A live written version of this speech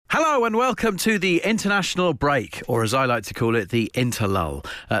Hello and welcome to the international break, or as I like to call it, the interlull.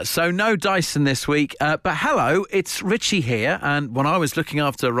 So no Dyson this week, but hello, it's Richie here, and when I was looking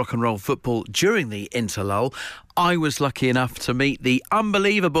after rock and roll football during the interlull, I was lucky enough to meet the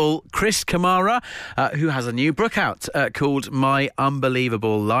unbelievable Chris Kamara, who has a new book out called My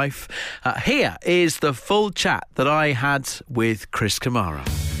Unbelievable Life. Here is the full chat that I had with Chris Kamara.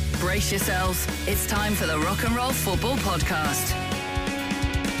 Brace yourselves, it's time for the Rock and Roll Football Podcast.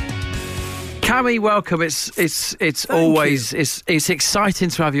 Cammy, welcome. It's always it's exciting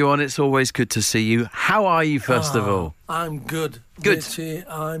to have you on. It's always good to see you. How are you, first of all? I'm good. Good. Richie,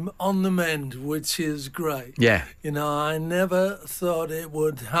 I'm on the mend, which is great. Yeah. You know, I never thought it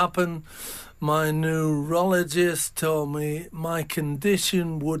would happen. My neurologist told me my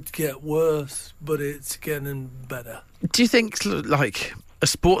condition would get worse, but it's getting better. Do you think, like, a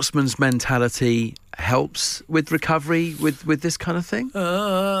sportsman's mentality helps with recovery with this kind of thing?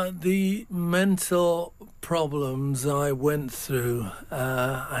 The mental problems I went through,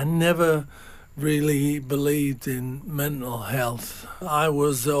 I never really believed in mental health. I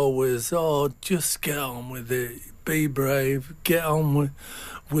was always, just get on with it, be brave, get on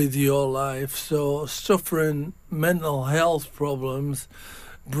with your life. So suffering mental health problems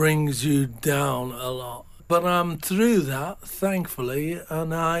brings you down a lot. But I'm through that, thankfully,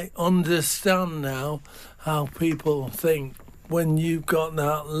 and I understand now how people think when you've got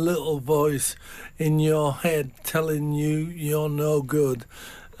that little voice in your head telling you you're no good.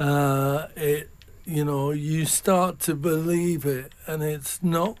 You start to believe it, and it's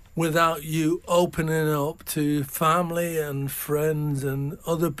not without you opening up to family and friends and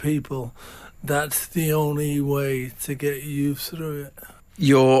other people. That's the only way to get you through it.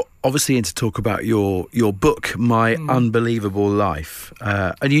 You're obviously in to talk about your book, My Unbelievable Life,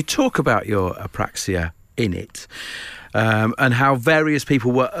 and you talk about your apraxia in it, and how various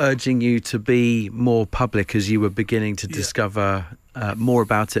people were urging you to be more public as you were beginning to discover more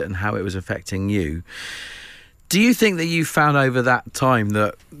about it and how it was affecting you. Do you think that you found over that time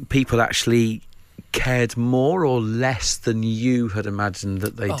that people actually cared more or less than you had imagined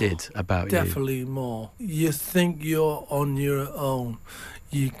that they did about you? Definitely more. You think you're on your own.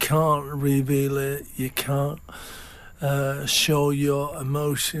 You can't reveal it. You can't show your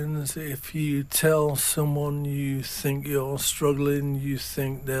emotions. If you tell someone you think you're struggling, you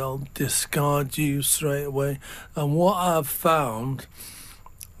think they'll discard you straight away. And what I've found,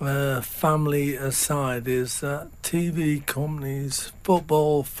 family aside, is that TV companies,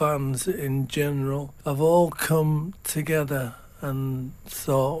 football fans in general, have all come together and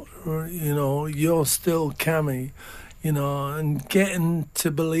thought, you're still Cammy, and getting to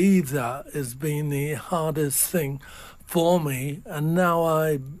believe that has been the hardest thing for me. And now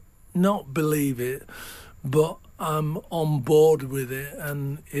I not believe it, but I'm on board with it,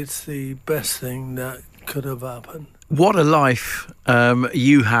 and it's the best thing that could have happened. What a life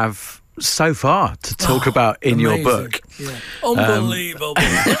you have so far to talk about in amazing. your book. Yeah. Unbelievable.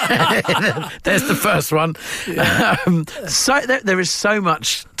 There's the first one. Yeah. So there is so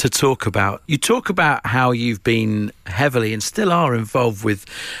much to talk about. You talk about how you've been heavily and still are involved with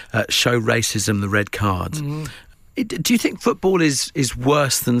show racism, the red card. Mm-hmm. Do you think football is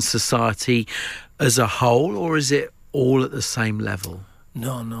worse than society as a whole, or is it all at the same level?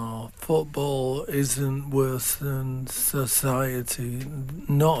 No, football isn't worse than society,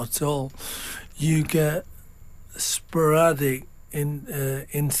 not at all. You get sporadic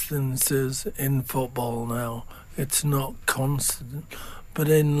instances in football now. It's not constant. But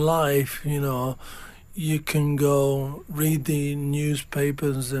in life, you can go read the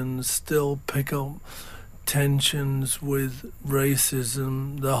newspapers and still pick up tensions with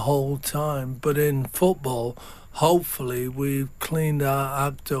racism the whole time. But in football, hopefully we've cleaned our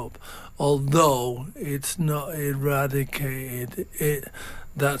act up, although it's not eradicated,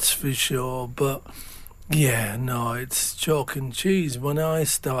 that's for sure. But it's chalk and cheese. When I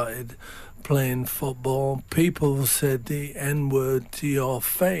started playing football, people said the N-word to your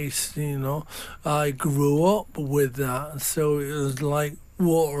face, I grew up with that, so it was like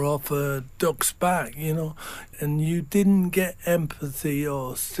water off a duck's back, and you didn't get empathy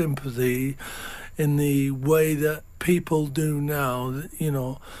or sympathy in the way that people do now.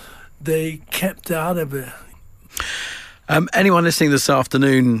 They kept out of it. Anyone listening this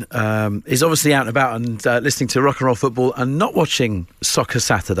afternoon is obviously out and about and listening to Rock and Roll Football and not watching Soccer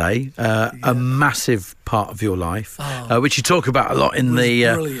Saturday, a massive part of your life, which you talk about a lot in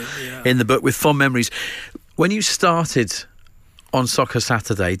the book with fond memories. When you started on Soccer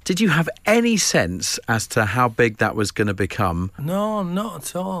Saturday, did you have any sense as to how big that was going to become? No, not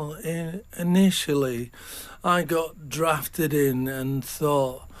at all. Initially, I got drafted in and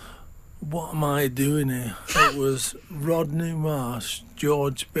thought, what am I doing here? It was Rodney Marsh,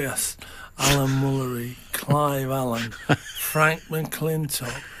 George Best, Alan Mullery, Clive Allen, Frank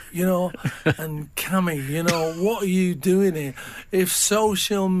McClintock, and Cammy, what are you doing here? If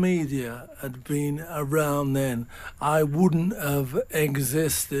social media had been around then, I wouldn't have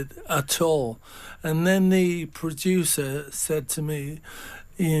existed at all. And then the producer said to me,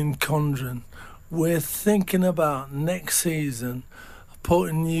 Ian Condren, we're thinking about next season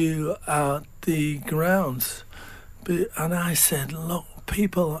putting you out the grounds. And I said, look,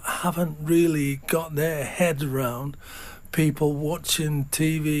 people haven't really got their head around people watching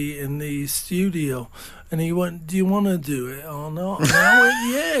TV in the studio. And he went, do you want to do it or not? And I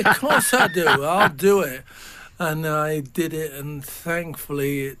went, yeah, of course I do. I'll do it. And I did it, and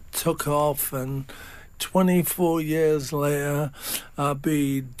thankfully it took off. And 24 years later, I'll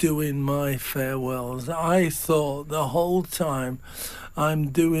be doing my farewells. I thought the whole time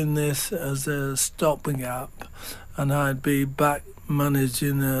I'm doing this as a stopgap, and I'd be back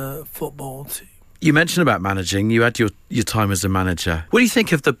managing a football team. You mentioned about managing. You had your time as a manager. What do you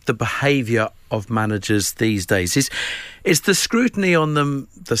think of the behaviour of managers these days? Is the scrutiny on them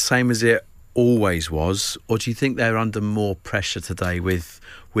the same as it always was, or do you think they're under more pressure today with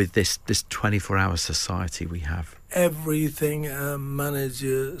this 24-hour society we have? Everything a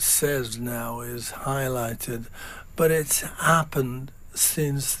manager says now is highlighted, but it's happened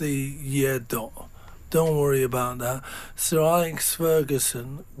since the year dot. Don't worry about that. Sir Alex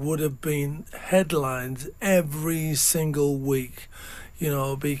Ferguson would have been headlines every single week,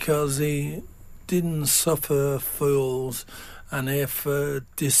 because he didn't suffer fools. And if a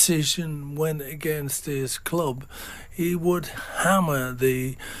decision went against his club, he would hammer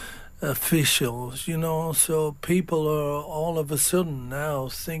the officials, So people are all of a sudden now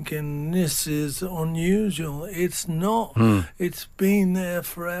thinking this is unusual. It's not. It's been there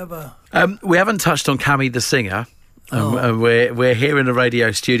forever. We haven't touched on Cammy the singer. We're here in a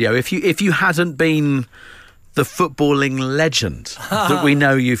radio studio. If you hadn't been the footballing legend that we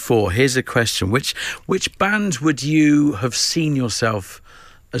know you for, here's a question: which band would you have seen yourself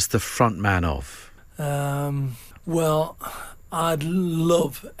as the front man of? Well, I'd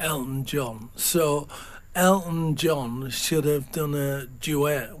love Elton John. So Elton John should have done a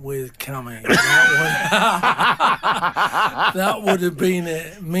duet with Cammy. That would have been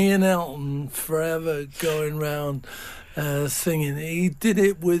it. Me and Elton forever going round singing. He did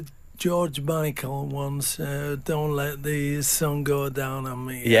it with George Michael once, Don't Let the Sun Go Down on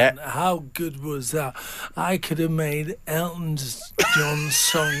Me. Yeah. And how good was that? I could have made Elton John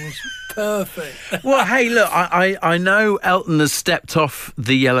songs perfect. Well, hey, look, I know Elton has stepped off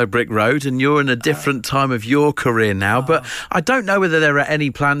the yellow brick road and you're in a different time of your career now, but I don't know whether there are any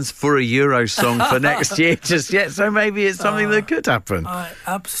plans for a Euro song for next year just yet, so maybe it's something that could happen. I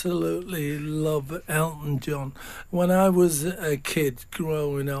absolutely love Elton John. When I was a kid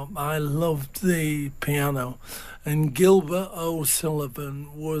growing up, I loved the piano, and Gilbert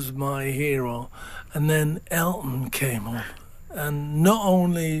O'Sullivan was my hero. And then Elton came on. And not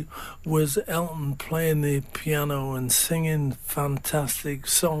only was Elton playing the piano and singing fantastic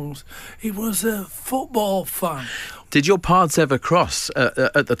songs, he was a football fan. Did your paths ever cross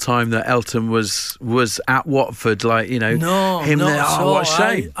at the time that Elton was at Watford? No, him not there. at Oh, all. what a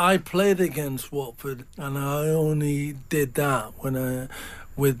shame. I played against Watford, and I only did that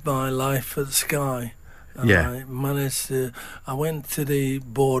with my life at Sky. And Yeah. I went to the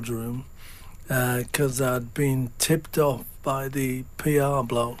boardroom because I'd been tipped off by the PR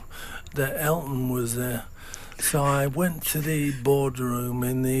bloke that Elton was there. So I went to the boardroom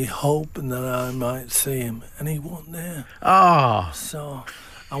in the hope that I might see him, and he wasn't there. So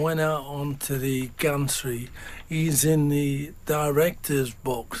I went out onto the gantry. He's in the director's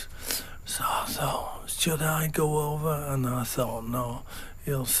box. So I thought, should I go over? And I thought, no.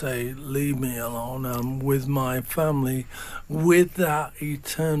 He'll say, leave me alone. I'm with my family. With that, he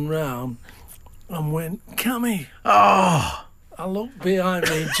turned round and went, Cammy. Oh. I looked behind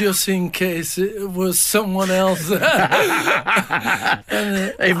me just in case it was someone else. Imagine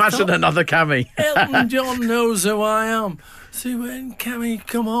another Cammy. Elton John knows who I am. So he went, Cammy,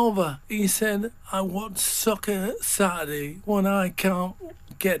 come over. He said, I watch soccer Saturday when I can't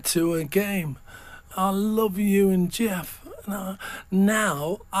get to a game. I love you and Jeff.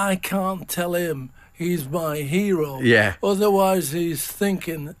 Now I can't tell him he's my hero. Yeah. Otherwise he's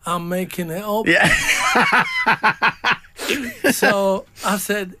thinking I'm making it up. Yeah. So I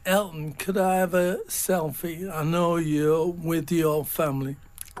said, Elton, could I have a selfie? I know you're with your family.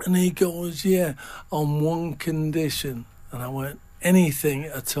 And he goes, yeah, on one condition. And I went, anything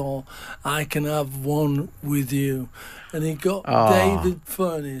at all. I can have one with you. And he got David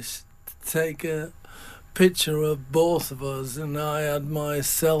Furness take a picture of both of us, and I had my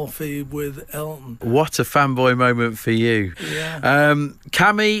selfie with Elton. What a fanboy moment for you. Yeah.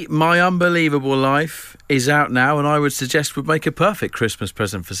 Cammy, My Unbelievable Life is out now, and I would suggest would make a perfect Christmas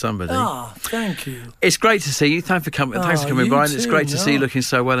present for somebody. Thank you. It's great to see you. Thanks for coming by, Brian. It's great to see you looking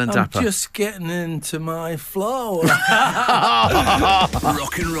so well and dapper. I'm just getting into my flow. Rock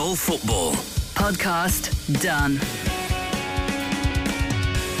and Roll Football. Podcast done.